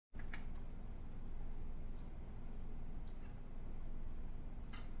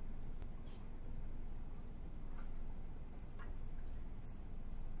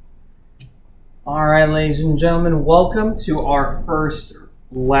All right, ladies and gentlemen, welcome to our first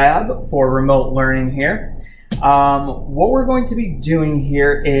lab for remote learning here. What we're going to be doing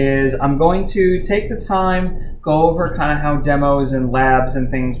here is I'm going to take the time, go over kind of how demos and labs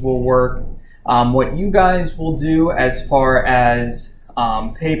and things will work, what you guys will do as far as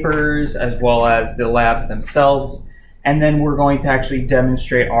papers as well as the labs themselves, and then we're going to actually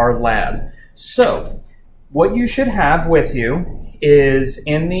demonstrate our lab. So what you should have with you is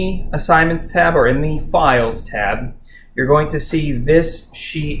in the assignments tab or in the files tab, you're going to see this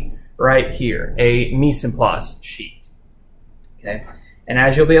sheet right here, a Mise En Place sheet. Okay, and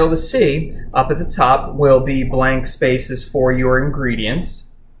as you'll be able to see, up at the top will be blank spaces for your ingredients.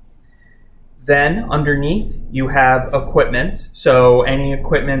 Then underneath you have equipment, so any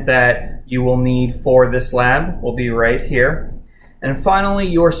equipment that you will need for this lab will be right here. And finally,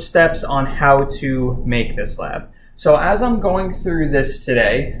 your steps on how to make this lab. So as I'm going through this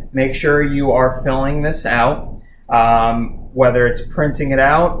today, make sure you are filling this out, whether it's printing it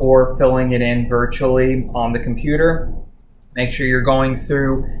out or filling it in virtually on the computer. Make sure you're going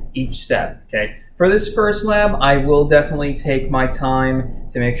through each step, okay? For this first lab, I will definitely take my time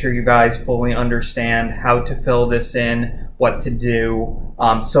to make sure you guys fully understand how to fill this in, what to do,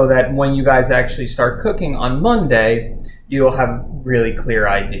 so that when you guys actually start cooking on Monday, you'll have a really clear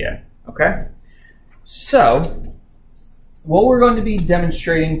idea, okay? So, what we're going to be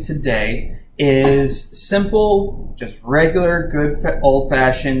demonstrating today is simple, just regular, good,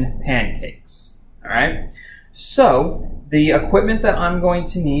 old-fashioned pancakes, all right? So, the equipment that I'm going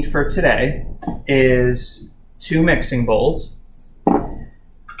to need for today is 2 mixing bowls,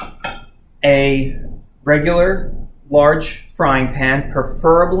 a regular large frying pan,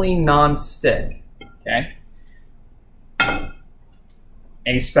 preferably non-stick, okay?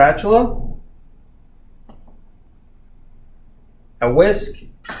 A spatula, a whisk,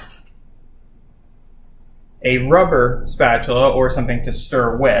 a rubber spatula or something to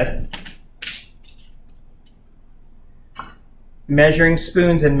stir with, measuring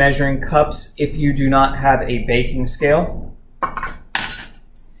spoons and measuring cups if you do not have a baking scale.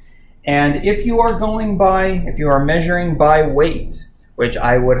 And if you are measuring by weight, which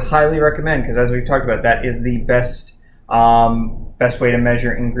I would highly recommend, because as we've talked about, that is the best way to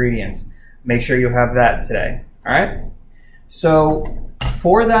measure ingredients. Make sure you have that today, all right? So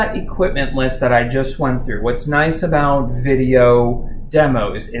for that equipment list that I just went through, what's nice about video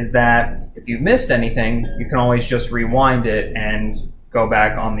demos is that if you've missed anything, you can always just rewind it and go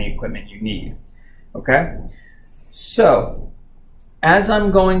back on the equipment you need, okay? So as I'm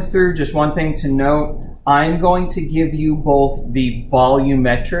going through, just one thing to note, I'm going to give you both the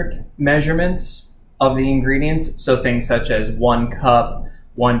volumetric measurements of the ingredients, so things such as 1 cup,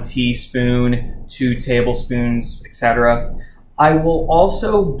 1 teaspoon, 2 tablespoons, etc. I will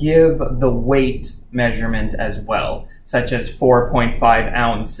also give the weight measurement as well, such as 4.5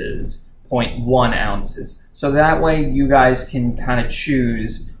 ounces, 0.1 ounces. So that way you guys can kind of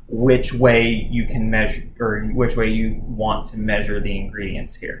choose which way you can measure, or which way you want to measure the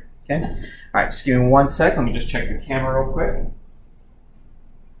ingredients here, okay? All right, just give me 1 sec. Let me just check the camera real quick.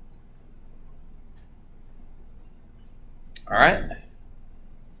 All right.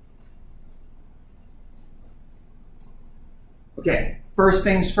 Okay, first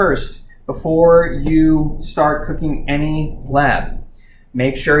things first, before you start cooking any lab,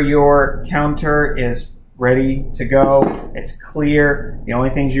 make sure your counter is ready to go, it's clear. The only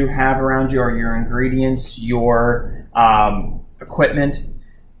things you have around you are your ingredients, your equipment.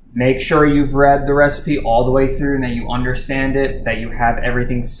 Make sure you've read the recipe all the way through and that you understand it, that you have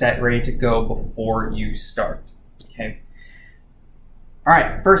everything set, ready to go before you start, okay? All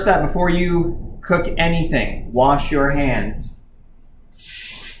right, first step, before you cook anything, wash your hands.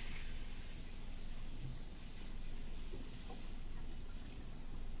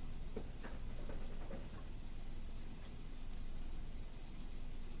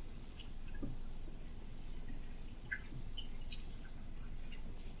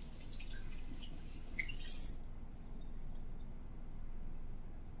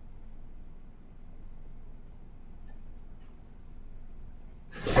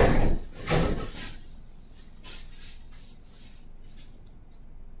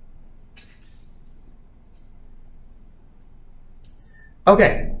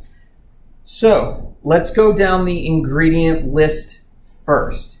 Okay, so let's go down the ingredient list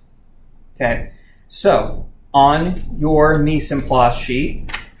first. Okay, so on your Mise En Place sheet,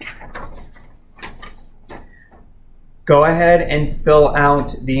 go ahead and fill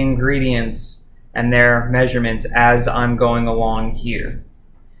out the ingredients and their measurements as I'm going along here.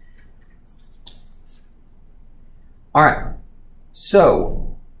 All right,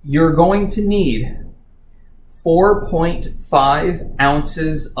 so you're going to need 4.5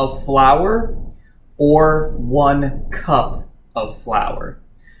 ounces of flour or 1 cup of flour.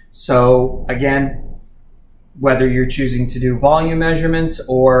 So again, whether you're choosing to do volume measurements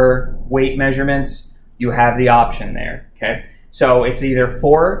or weight measurements, you have the option there, okay? So it's either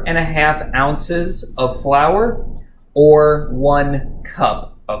 4.5 ounces of flour or 1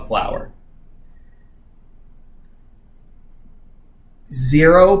 cup of flour.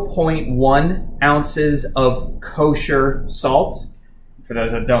 0.1 ounces of kosher salt. For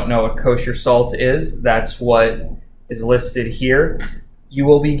those that don't know what kosher salt is, that's what is listed here. You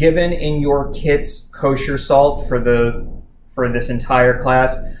will be given in your kit's kosher salt for this entire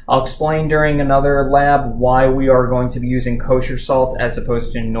class. I'll explain during another lab why we are going to be using kosher salt as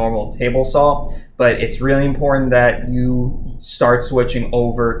opposed to normal table salt, but it's really important that you start switching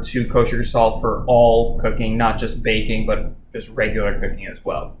over to kosher salt for all cooking, not just baking, but just regular cooking as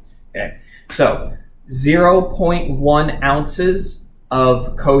well. Okay, so 0.1 ounces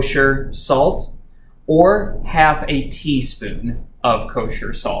of kosher salt or half a teaspoon of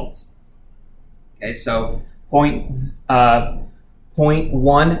kosher salt. Okay, so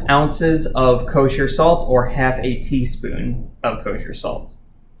 0.1 ounces of kosher salt or half a teaspoon of kosher salt.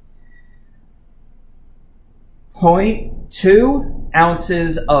 0.2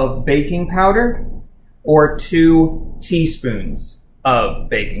 ounces of baking powder or 2 teaspoons of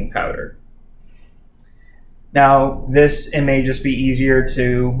baking powder. Now, it may just be easier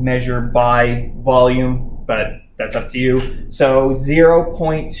to measure by volume, but that's up to you. So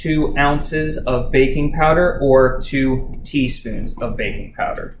 0.2 ounces of baking powder or 2 teaspoons of baking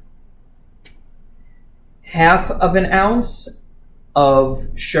powder. Half of an ounce of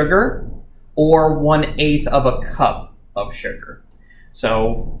sugar or 1/8 of a cup of sugar.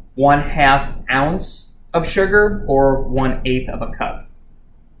 So 1/2 ounce of sugar or 1/8 of a cup.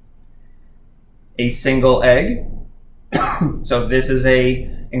 A single egg. So this is a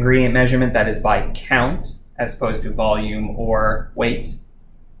ingredient measurement that is by count as opposed to volume or weight.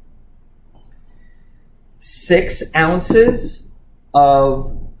 6 ounces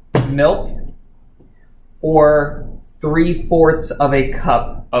of milk or 3/4 of a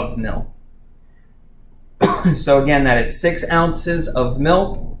cup of milk. So again, that is 6 ounces of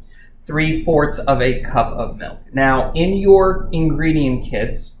milk, 3/4 of a cup of milk. Now, in your ingredient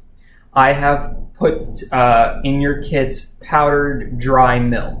kits, I have put in your kits powdered dry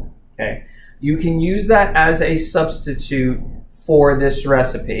milk. Okay, you can use that as a substitute for this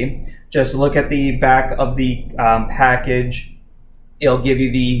recipe. Just look at the back of the package. It'll give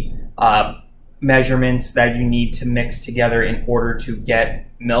you the measurements that you need to mix together in order to get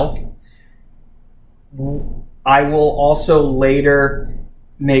milk. I will also later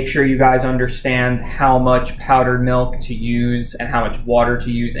make sure you guys understand how much powdered milk to use and how much water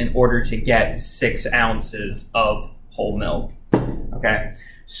to use in order to get 6 ounces of whole milk. Okay,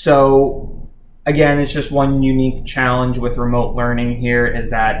 so again, it's just one unique challenge with remote learning here is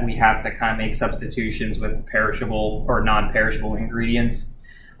that we have to kind of make substitutions with perishable or non-perishable ingredients.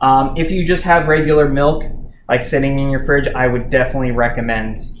 If you just have regular milk, like sitting in your fridge, I would definitely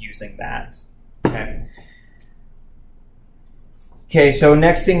recommend using that. Okay. Okay, so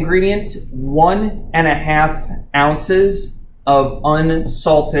next ingredient, 1.5 ounces of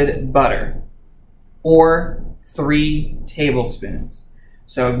unsalted butter or 3 tablespoons.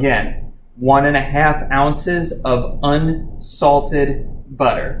 So again, 1.5 ounces of unsalted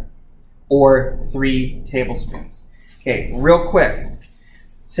butter or 3 tablespoons. Okay, real quick,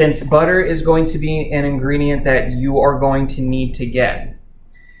 since butter is going to be an ingredient that you are going to need to get,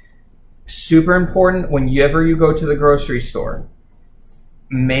 super important whenever you go to the grocery store,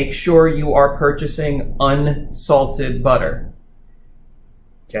 make sure you are purchasing unsalted butter.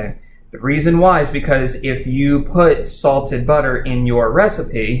 Okay. The reason why is because if you put salted butter in your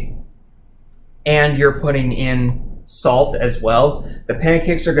recipe and you're putting in salt as well, the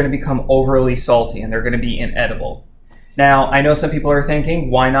pancakes are going to become overly salty and they're going to be inedible. Now, I know some people are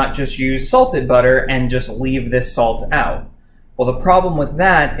thinking, why not just use salted butter and just leave this salt out? Well, the problem with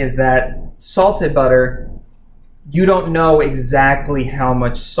that is that salted butter, you don't know exactly how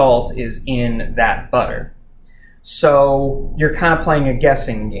much salt is in that butter. So you're kind of playing a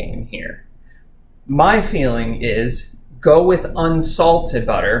guessing game here. My feeling is go with unsalted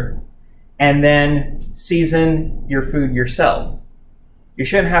butter and then season your food yourself. You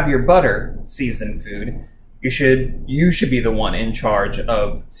shouldn't have your butter season food. You should be the one in charge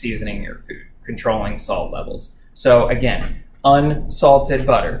of seasoning your food, controlling salt levels. So again, unsalted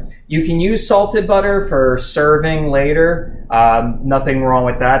butter. You can use salted butter for serving later. Nothing wrong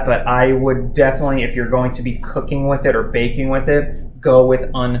with that, but I would definitely, if you're going to be cooking with it or baking with it, go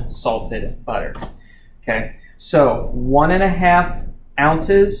with unsalted butter. Okay, so 1.5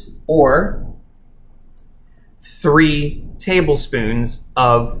 ounces or 3 tablespoons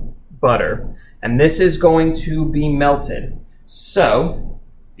of butter. And this is going to be melted. So,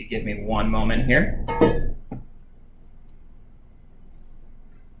 if you give me one moment here.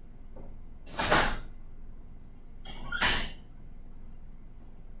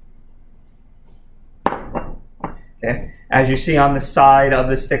 Okay. As you see on the side of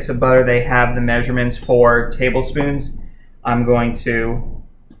the sticks of butter, they have the measurements for tablespoons. I'm going to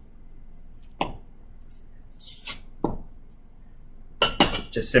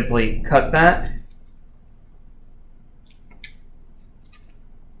just simply cut that.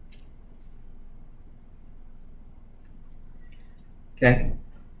 Okay.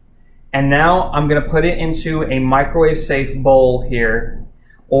 And now I'm going to put it into a microwave safe bowl here,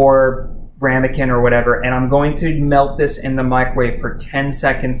 or ramekin or whatever, and I'm going to melt this in the microwave for 10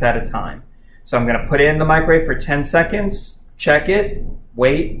 seconds at a time. So I'm going to put it in the microwave for 10 seconds, check it,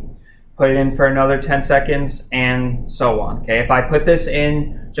 wait, put it in for another 10 seconds, and so on. Okay, if I put this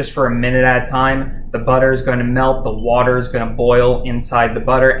in just for a minute at a time, the butter is going to melt, the water is going to boil inside the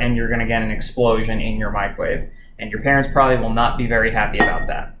butter, and you're going to get an explosion in your microwave. And your parents probably will not be very happy about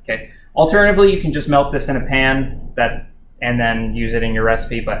that. Okay. Alternatively, you can just melt this in a pan and then use it in your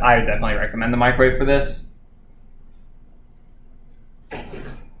recipe, but I would definitely recommend the microwave for this.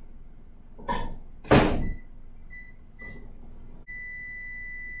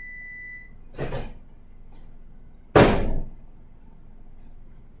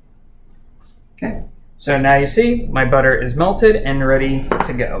 Okay, so now you see my butter is melted and ready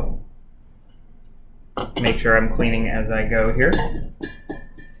to go. Make sure I'm cleaning as I go here.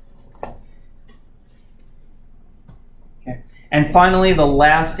 And finally, the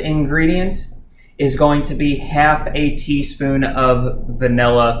last ingredient is going to be half a teaspoon of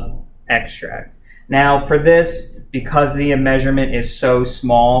vanilla extract. Now for this, because the measurement is so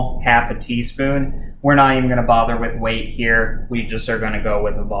small, half a teaspoon, we're not even gonna bother with weight here. We just are gonna go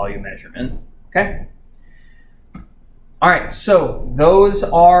with a volume measurement, okay? All right, so those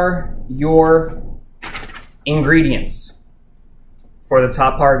are your ingredients for the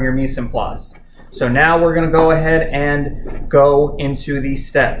top part of your mise en place. So now we're going to go ahead and go into the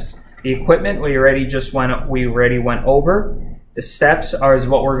steps. The equipment we already went over. The steps is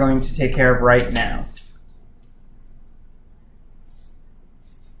what we're going to take care of right now.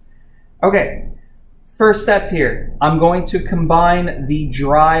 Okay, first step here. I'm going to combine the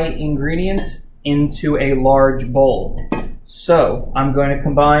dry ingredients into a large bowl. So I'm going to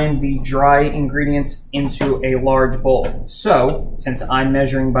combine the dry ingredients into a large bowl. So since I'm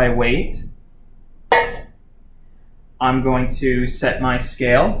measuring by weight, I'm going to set my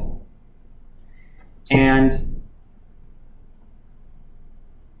scale and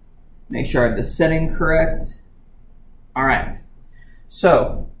make sure I have the setting correct. All right,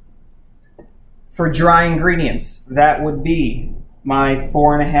 so for dry ingredients, that would be my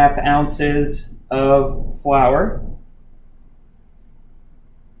 4.5 ounces of flour,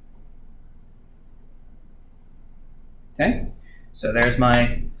 okay, so there's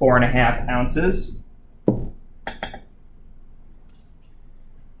my 4.5 ounces.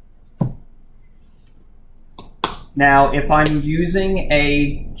 Now, if I'm using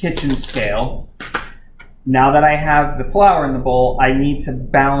a kitchen scale, now that I have the flour in the bowl, I need to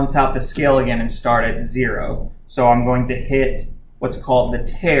balance out the scale again and start at 0. So I'm going to hit what's called the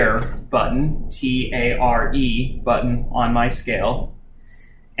tare button, T-A-R-E button on my scale.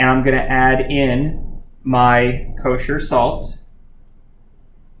 And I'm going to add in my kosher salt.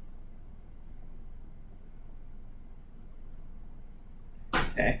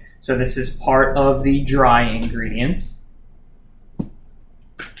 Okay. So this is part of the dry ingredients.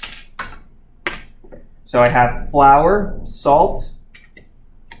 So I have flour, salt.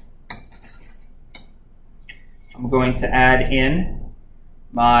 I'm going to add in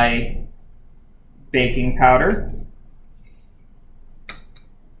my baking powder.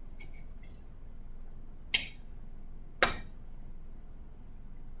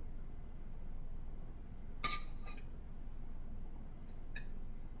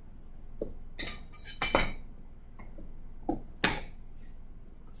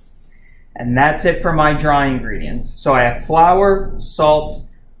 And that's it for my dry ingredients. So I have flour, salt,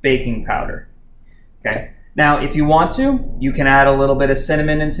 baking powder. Okay. Now, if you want to, you can add a little bit of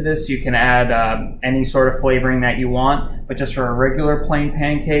cinnamon into this. You can add any sort of flavoring that you want. But just for a regular plain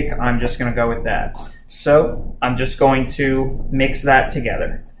pancake, I'm just going to go with that. So I'm just going to mix that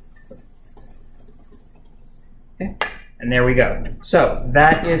together. Okay. And there we go. So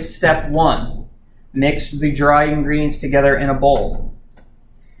that is step 1. Mix the dry ingredients together in a bowl.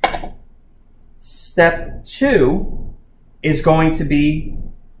 Step 2 is going to be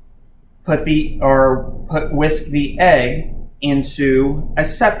whisk the egg into a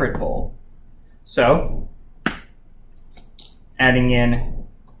separate bowl. So, adding in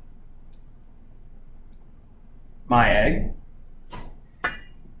my egg.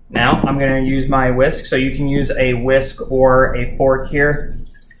 Now I'm going to use my whisk, so you can use a whisk or a fork here.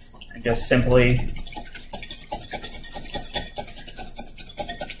 And just simply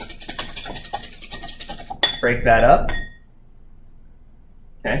break that up.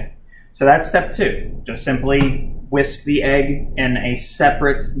 Okay, so that's step 2. Just simply whisk the egg in a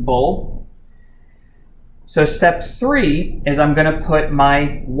separate bowl. So step 3 is I'm going to put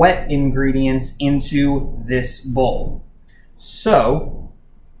my wet ingredients into this bowl. So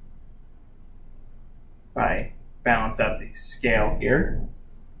if I balance out the scale here,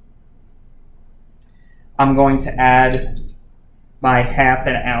 I'm going to add my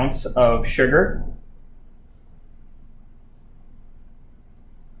 ½ ounce of sugar.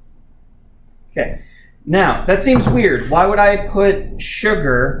 Okay, now that seems weird. Why would I put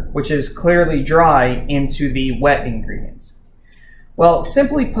sugar, which is clearly dry, into the wet ingredients? Well,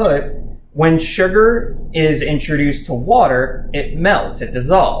 simply put, when sugar is introduced to water, it melts, it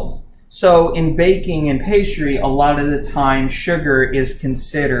dissolves. So in baking and pastry, a lot of the time sugar is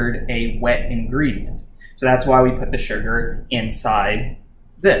considered a wet ingredient. So that's why we put the sugar inside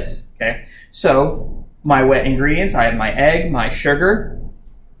this, okay? So my wet ingredients, I have my egg, my sugar,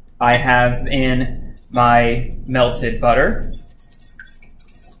 I have in my melted butter,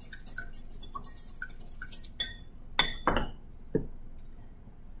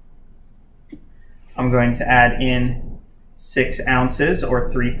 I'm going to add in 6 ounces or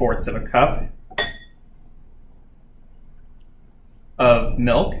 3/4 of a cup of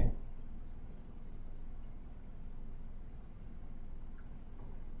milk.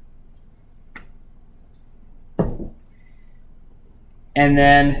 And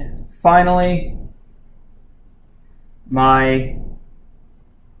then finally, my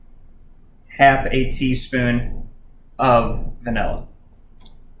 ½ teaspoon of vanilla.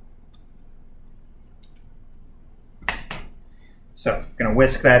 So I'm going to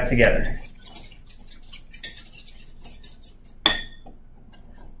whisk that together.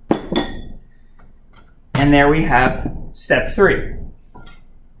 And there we have step 3.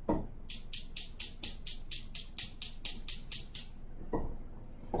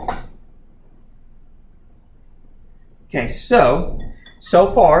 Okay, so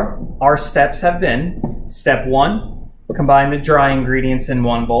far our steps have been: step 1, combine the dry ingredients in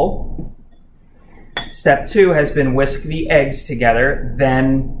one bowl. Step 2 has been whisk the eggs together,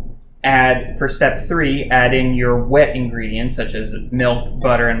 then for step 3, add in your wet ingredients such as milk,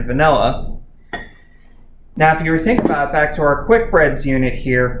 butter, and vanilla. Now, if you were thinking about it, back to our quick breads unit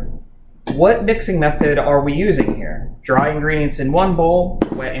here, what mixing method are we using here? Dry ingredients in one bowl,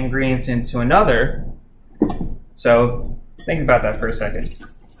 wet ingredients into another. So think about that for a second.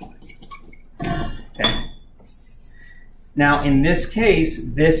 Okay. Now in this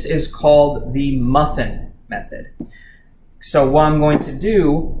case, this is called the muffin method. So what I'm going to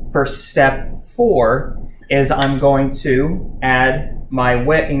do for step 4 is I'm going to add my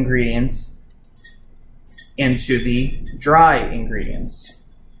wet ingredients into the dry ingredients.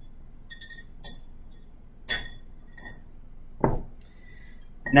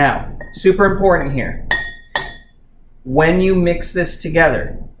 Now, super important here. When you mix this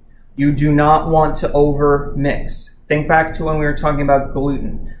together, you do not want to over mix. Think back to when we were talking about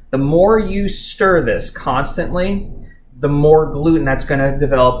gluten. The more you stir this constantly, the more gluten that's going to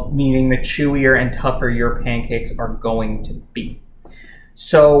develop, meaning the chewier and tougher your pancakes are going to be.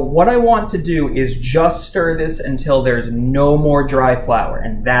 So what I want to do is just stir this until there's no more dry flour,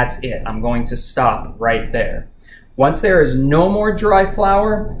 and that's it. I'm going to stop right there. Once there is no more dry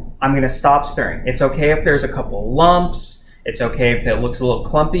flour, I'm going to stop stirring. It's okay if there's a couple lumps. It's okay if it looks a little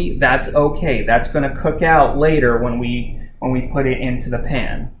clumpy. That's okay. That's going to cook out later when we put it into the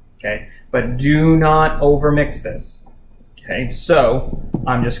pan. Okay, but do not overmix this. Okay, so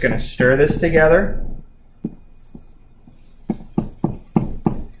I'm just going to stir this together.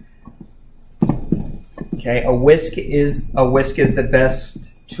 Okay, a whisk is the best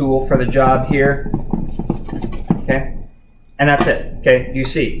tool for the job here. Okay. And that's it, okay? You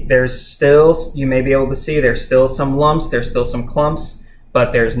see, you may be able to see there's still some lumps, there's still some clumps,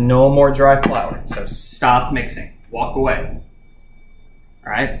 but there's no more dry flour. So stop mixing, walk away,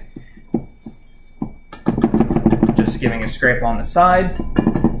 all right? Just giving a scrape on the side,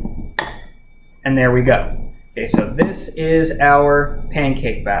 and there we go. Okay, so this is our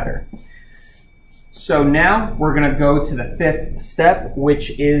pancake batter. So now we're gonna go to the fifth step,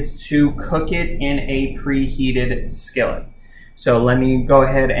 which is to cook it in a preheated skillet. So let me go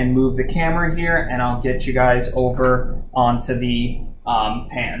ahead and move the camera here and I'll get you guys over onto the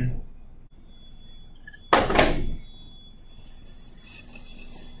pan.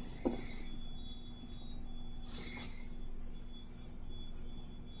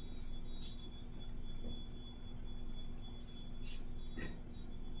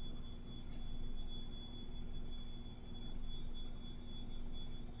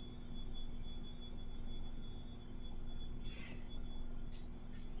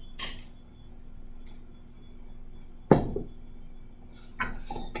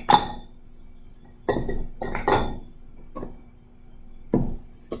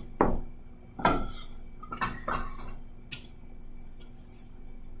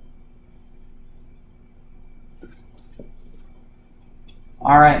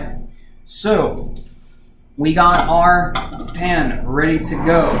 All right, so we got our pan ready to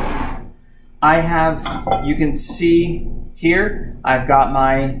go. I have, you can see here, I've got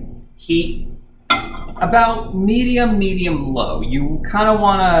my heat about medium low. You kind of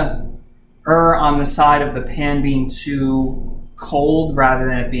want to err on the side of the pan being too cold rather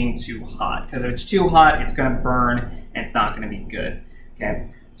than it being too hot, because if it's too hot, it's going to burn and it's not going to be good. Okay.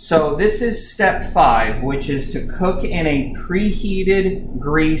 So this is step 5, which is to cook in a preheated,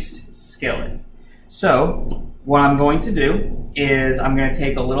 greased skillet. So what I'm going to do is I'm going to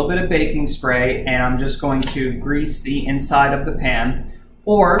take a little bit of baking spray and I'm just going to grease the inside of the pan,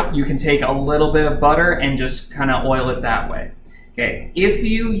 or you can take a little bit of butter and just kind of oil it that way. Okay, if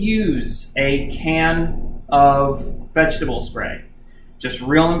you use a can of vegetable spray, just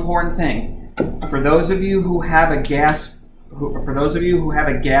real important thing, for those of you who have a gas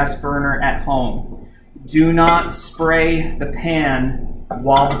burner at home, do not spray the pan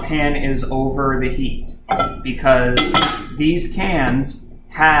while the pan is over the heat, because these cans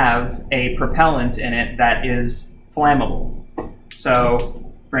have a propellant in it that is flammable.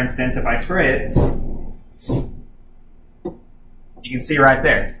 So, for instance, if I spray it, you can see right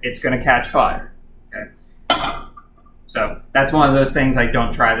there, it's going to catch fire. Okay? So that's one of those things, like,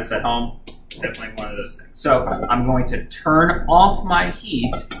 don't try this at home. Definitely one of those things. So I'm going to turn off my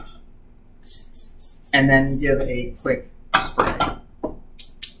heat and then give a quick spray.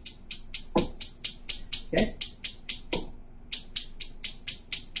 Okay.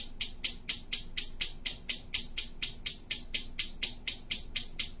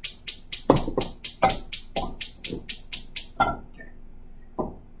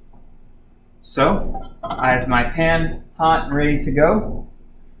 So I have my pan hot and ready to go.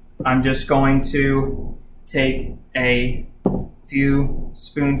 I'm just going to take a few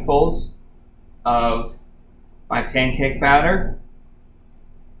spoonfuls of my pancake batter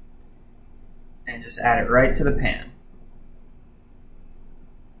and just add it right to the pan.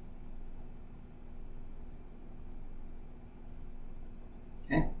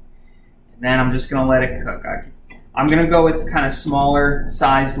 Okay, and then I'm just going to let it cook. I'm going to go with kind of smaller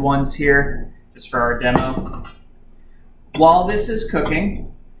sized ones here just for our demo. While this is cooking,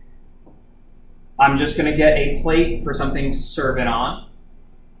 I'm just going to get a plate for something to serve it on.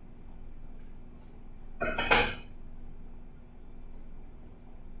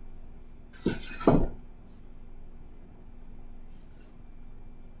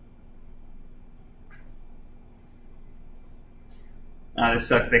 This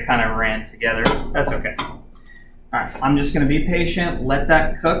sucks, they kind of ran together. That's okay. All right, I'm just going to be patient, let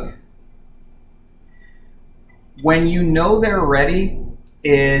that cook. When you know they're ready,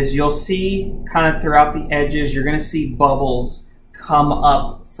 is you'll see kind of throughout the edges, you're going to see bubbles come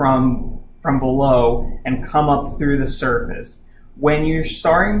up from below and come up through the surface. When you're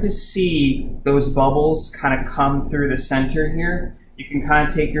starting to see those bubbles kind of come through the center here, you can kind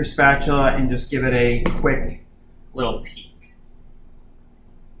of take your spatula and just give it a quick little peek.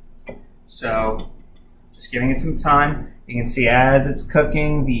 So just giving it some time. You can see as it's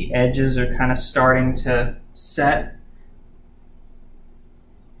cooking, the edges are kind of starting to set.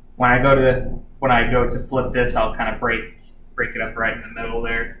 When I go to flip this, I'll kind of break it up right in the middle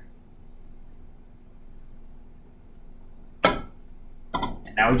there.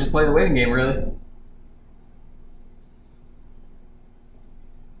 And now we just play the waiting game, really.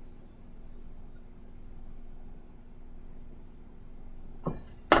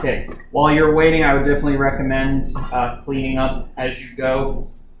 Okay, while you're waiting, I would definitely recommend cleaning up as you go.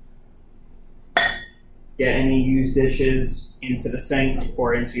 Get any used dishes into the sink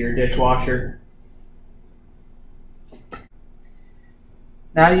or into your dishwasher.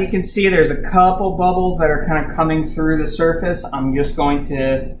 Now you can see there's a couple bubbles that are kind of coming through the surface. I'm just going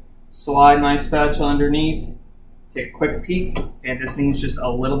to slide my spatula underneath, take a quick peek, and this needs just a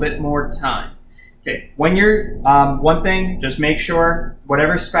little bit more time. Okay, when you're, one thing, just make sure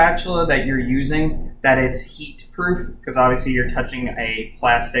whatever spatula that you're using, that it's heat proof, because obviously you're touching a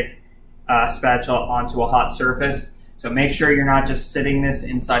plastic spatula onto a hot surface. So make sure you're not just sitting this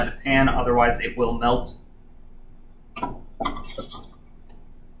inside the pan, otherwise it will melt.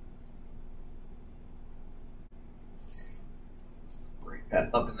 Break that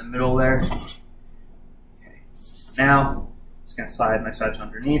up in the middle there. Okay. Now, just gonna slide my spatula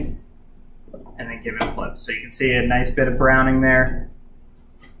underneath and then give it a flip. So you can see a nice bit of browning there.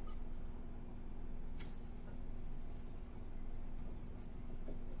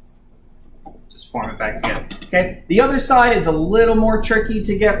 Just form it back together. Okay, the other side is a little more tricky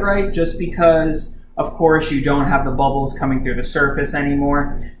to get right just because, of course, you don't have the bubbles coming through the surface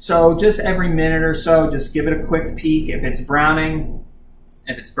anymore. So just every minute or so, just give it a quick peek. If it's browning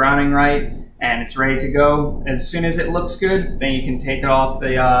right and it's ready to go, as soon as it looks good, then you can take it off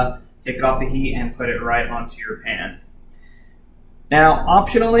the heat and put it right onto your pan. Now,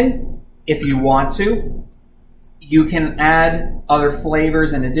 optionally, if you want to, you can add other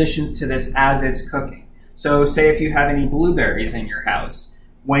flavors and additions to this as it's cooking. So say if you have any blueberries in your house,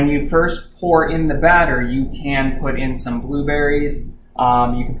 when you first pour in the batter, you can put in some blueberries.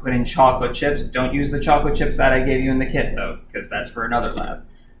 You can put in chocolate chips. Don't use the chocolate chips that I gave you in the kit though, because that's for another lab.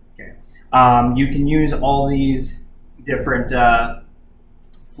 Okay. You can use all these different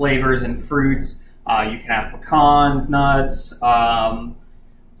flavors and fruits. You can have pecans, nuts.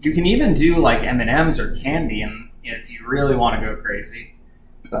 You can even do like M&Ms or candy, and if you really want to go crazy,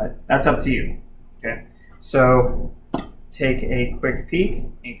 but that's up to you. Okay, so take a quick peek.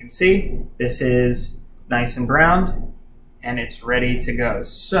 You can see this is nice and browned, and it's ready to go.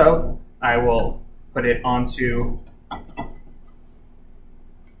 So I will put it onto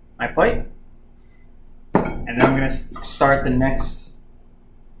my plate, and then I'm going to start the next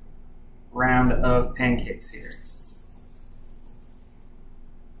round of pancakes here.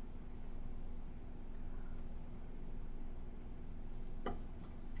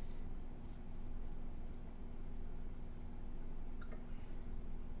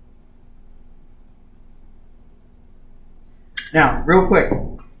 Now, real quick,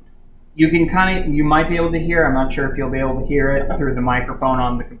 you might be able to hear, I'm not sure if you'll be able to hear it through the microphone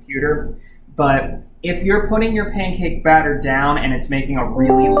on the computer, but if you're putting your pancake batter down and it's making a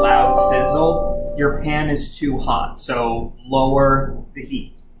really loud sizzle, your pan is too hot, so lower the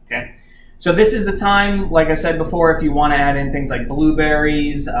heat, okay? So this is the time, like I said before, if you want to add in things like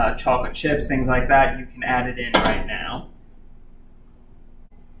blueberries, chocolate chips, things like that, you can add it in right now.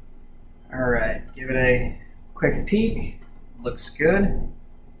 All right, give it a quick peek. Looks good.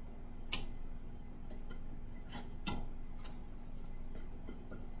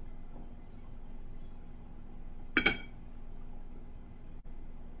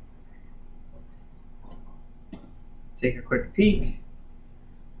 Take a quick peek.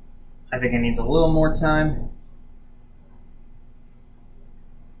 I think it needs a little more time.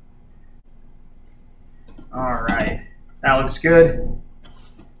 All right, that looks good.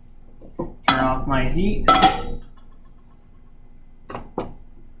 Turn off my heat.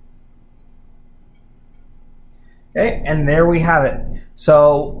 Okay, and there we have it.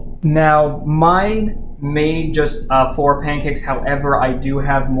 So now mine made just 4 pancakes. However, I do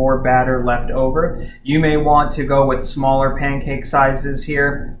have more batter left over. You may want to go with smaller pancake sizes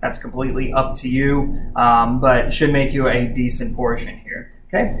here. That's completely up to you, but it should make you a decent portion here.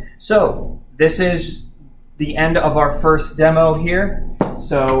 Okay, so this is the end of our first demo here.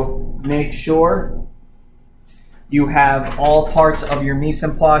 So make sure you have all parts of your Mise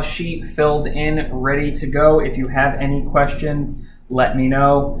En Place sheet filled in, ready to go. If you have any questions, let me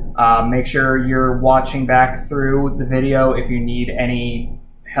know. Make sure you're watching back through the video if you need any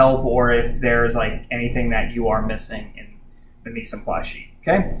help or if there's like anything that you are missing in the Mise En Place sheet,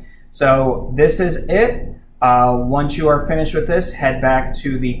 okay? So this is it. Once you are finished with this, head back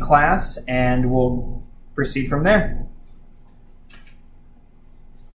to the class and we'll proceed from there.